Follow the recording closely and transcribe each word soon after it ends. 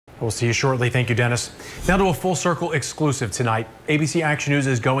We'll see you shortly. Thank you, Dennis. Now to a Full Circle exclusive tonight. ABC Action News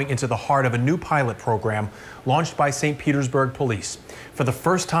is going into the heart of a new pilot program launched by St. Petersburg Police. For the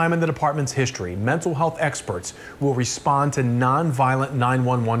first time in the department's history, mental health experts will respond to nonviolent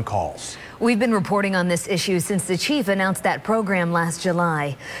 911 calls. We've been reporting on this issue since the chief announced that program last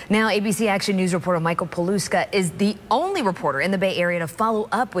July. Now, ABC Action News reporter Michael Paluska is the only reporter in the Bay Area to follow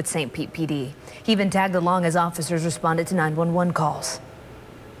up with St. Pete PD. He even tagged along as officers responded to 911 calls.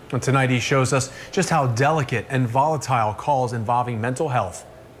 And tonight he shows us just how delicate and volatile calls involving mental health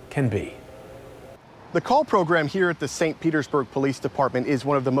can be. The call program here at the St. Petersburg Police Department is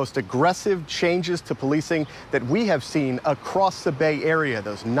one of the most aggressive changes to policing that we have seen across the Bay Area.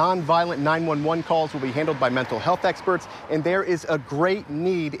 Those nonviolent 911 calls will be handled by mental health experts, and there is a great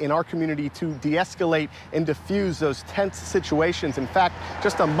need in our community to de-escalate and diffuse those tense situations. In fact,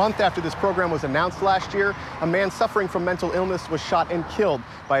 just a month after this program was announced last year, a man suffering from mental illness was shot and killed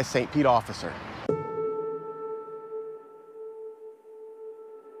by a St. Pete officer.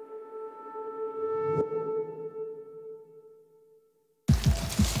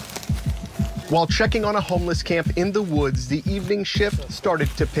 While checking on a homeless camp in the woods, the evening shift started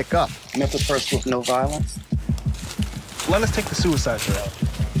to pick up. Mental person with no violence. Let us take the suicide threat.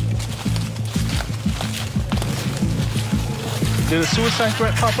 Did a suicide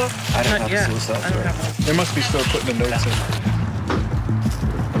threat pop up? I don't have a suicide threat. There must be still putting the notes in.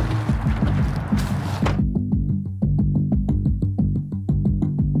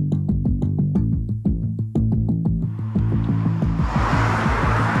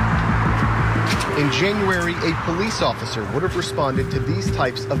 In January, a police officer would have responded to these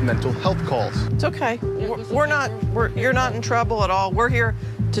types of mental health calls. It's okay. You're not in trouble at all. We're here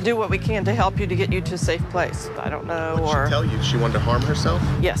to do what we can to help you to get you to a safe place. I don't know. What did she tell you? She wanted to harm herself?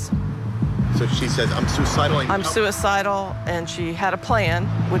 Yes. So she says, I'm suicidal. I'm suicidal, and she had a plan,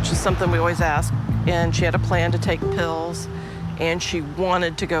 which is something we always ask, and she had a plan to take pills, and she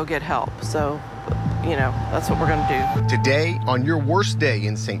wanted to go get help. So, you know, that's what we're going to do. Today, on your worst day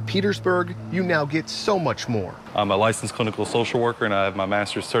in St. Petersburg, you now get so much more. I'm a licensed clinical social worker, and I have my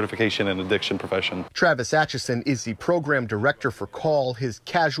master's certification in addiction prevention. Travis Atchison is the program director for Call. His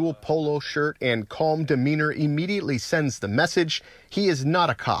casual polo shirt and calm demeanor immediately sends the message he is not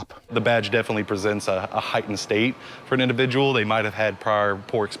a cop. The badge definitely presents a heightened state for an individual. They might have had prior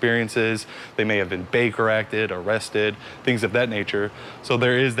poor experiences. They may have been Baker acted, arrested, things of that nature. So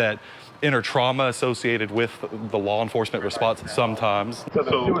there is that inner trauma associated with the law enforcement response sometimes. So the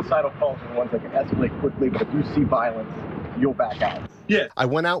suicidal calls are the ones that can escalate quickly, but if you see violence, you'll back out. Yeah. I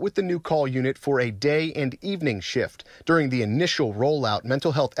went out with the new call unit for a day and evening shift. During the initial rollout,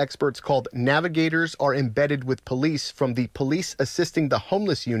 mental health experts called navigators are embedded with police from the Police Assisting the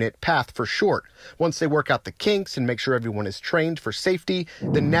Homeless Unit, PATH for short. Once they work out the kinks and make sure everyone is trained for safety,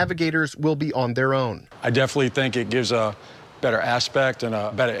 the navigators will be on their own. I definitely think it gives a better aspect and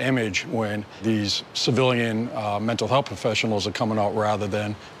a better image when these civilian mental health professionals are coming out rather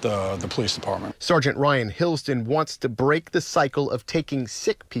than the police department. Sergeant Ryan Hillston wants to break the cycle of taking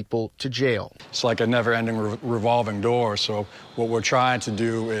sick people to jail. It's like a never-ending revolving door, so what we're trying to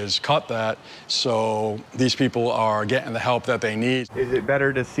do is cut that so these people are getting the help that they need. Is it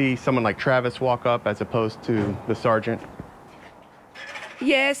better to see someone like Travis walk up as opposed to the sergeant?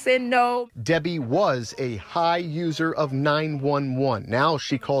 Yes and no. Debbie was a high user of 911. Now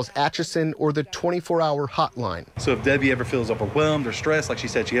she calls Atchison or the 24-hour hotline. So if Debbie ever feels overwhelmed or stressed, like she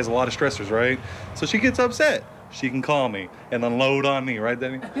said, she has a lot of stressors, right? So she gets upset. She can call me and unload on me, right,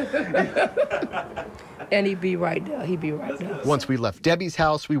 Debbie? And he'd be right there. He'd be right there. Once we left Debbie's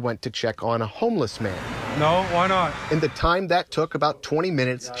house, we went to check on a homeless man. No, why not? In the time that took, about 20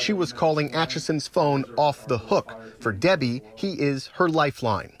 minutes, she was calling Atchison's phone off the hook. For Debbie, he is her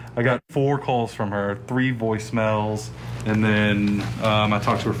lifeline. I got 4 calls from her, 3 voicemails, and then I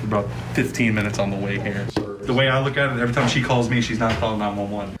talked to her for about 15 minutes on the way here. The way I look at it, every time she calls me, she's not calling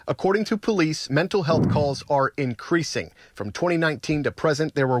 911. According to police, mental health calls are increasing. From 2019 to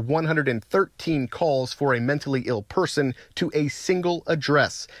present, there were 113 calls for a mentally ill person to a single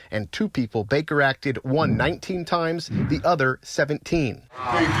address, and 2 people Baker acted, one 19 times, the other 17.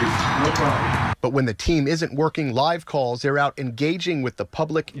 Thank you. No problem. But when the team isn't working live calls, they're out engaging with the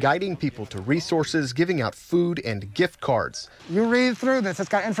public, guiding people to resources, giving out food and gift cards. You read through this. It's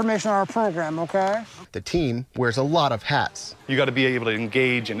got information on our program, okay? The team wears a lot of hats. You got to be able to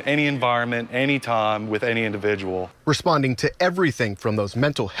engage in any environment, anytime, with any individual. Responding to everything from those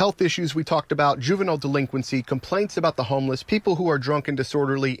mental health issues we talked about, juvenile delinquency, complaints about the homeless, people who are drunk and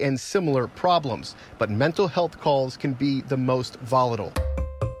disorderly, and similar problems. But mental health calls can be the most volatile.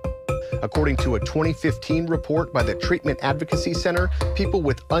 According to a 2015 report by the Treatment Advocacy Center, people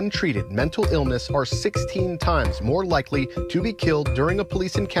with untreated mental illness are 16 times more likely to be killed during a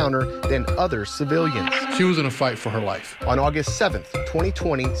police encounter than other civilians. She was in a fight for her life. On August 7th,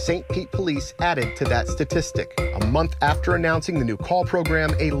 2020, St. Pete Police added to that statistic. A month after announcing the new call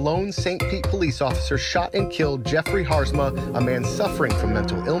program, a lone St. Pete police officer shot and killed Jeffrey Harzma, a man suffering from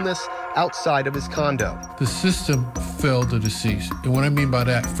mental illness, outside of his condo. The system failed the deceased. And what I mean by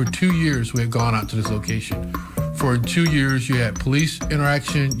that, for 2 years we had gone out to this location. For 2 years you had police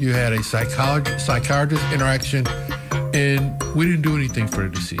interaction, you had a psychiatrist interaction, and we didn't do anything for the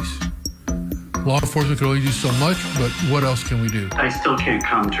deceased. Law enforcement could only do so much, but what else can we do? I still can't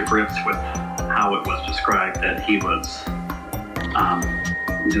come to grips with how it was described that he was,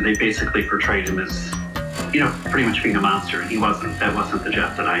 they basically portrayed him as, pretty much being a monster, and he wasn't. That wasn't the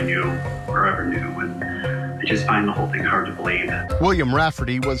Jeff that I knew or ever knew, and I just find the whole thing hard to believe. William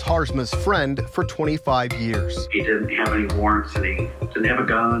Rafferty was Harzma's friend for 25 years. He didn't have any warrants, and he didn't have a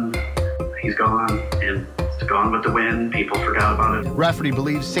gun. He's gone, and it's gone with the wind. People forgot about it. Rafferty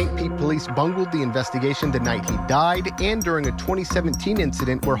believes St. Pete police bungled the investigation the night he died and during a 2017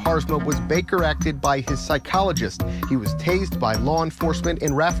 incident where Harzma was Baker-acted by his psychologist. He was tased by law enforcement,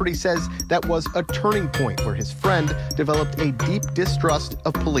 and Rafferty says that was a turning point where his friend developed a deep distrust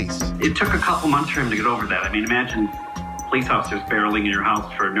of police. It took a couple months for him to get over that. I mean, imagine police officers barreling in your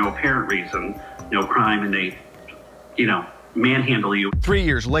house for no apparent reason, no crime, and they, manhandle you. 3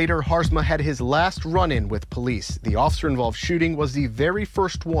 years later, Harzma had his last run-in with police. The officer-involved shooting was the very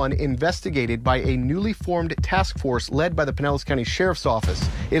first one investigated by a newly formed task force led by the Pinellas County Sheriff's Office.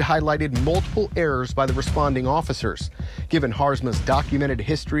 It highlighted multiple errors by the responding officers. Given Harzma's documented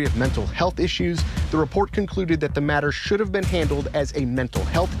history of mental health issues, the report concluded that the matter should have been handled as a mental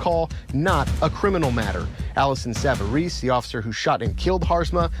health call, not a criminal matter. Allison Savarese, the officer who shot and killed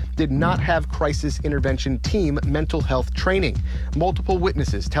Harzma, did not have crisis intervention team mental health training. Multiple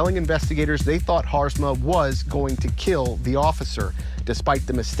witnesses telling investigators they thought Harzma was going to kill the officer. Despite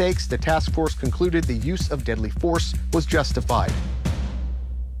the mistakes, the task force concluded the use of deadly force was justified.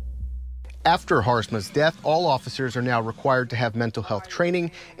 After Harzma's death, all officers are now required to have mental health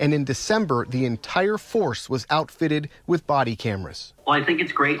training, and in December, the entire force was outfitted with body cameras. Well, I think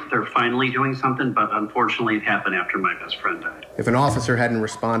it's great they're finally doing something, but unfortunately it happened after my best friend died. If an officer hadn't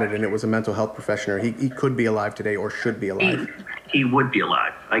responded and it was a mental health professional, he could be alive today or should be alive. He would be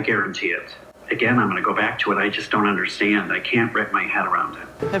alive, I guarantee it. Again, I'm going to go back to it. I just don't understand. I can't wrap my head around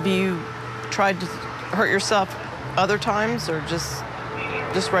it. Have you tried to hurt yourself other times, or just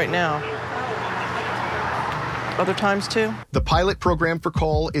right now? Other times too? The pilot program for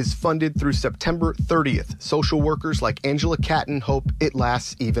Call is funded through September 30th. Social workers like Angela Catton hope it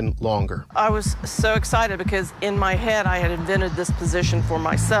lasts even longer. I was so excited because in my head I had invented this position for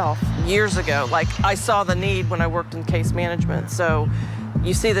myself years ago. Like, I saw the need when I worked in case management. So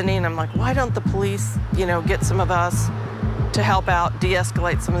you see the need and I'm like, why don't the police, get some of us to help out,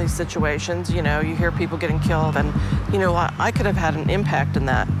 de-escalate some of these situations. You hear people getting killed, and I could have had an impact in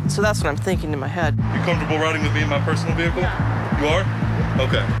that. So that's what I'm thinking in my head. You comfortable riding with me in my personal vehicle? You are?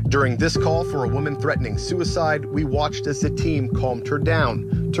 Okay. During this call for a woman threatening suicide, we watched as the team calmed her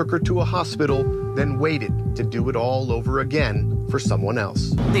down, took her to a hospital, then waited to do it all over again for someone else.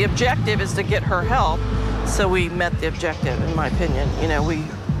 The objective is to get her help, so we met the objective, in my opinion.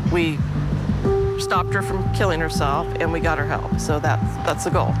 We stopped her from killing herself, and we got her help. So that's the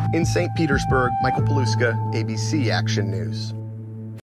goal. In St. Petersburg, Michael Paluska, ABC Action News.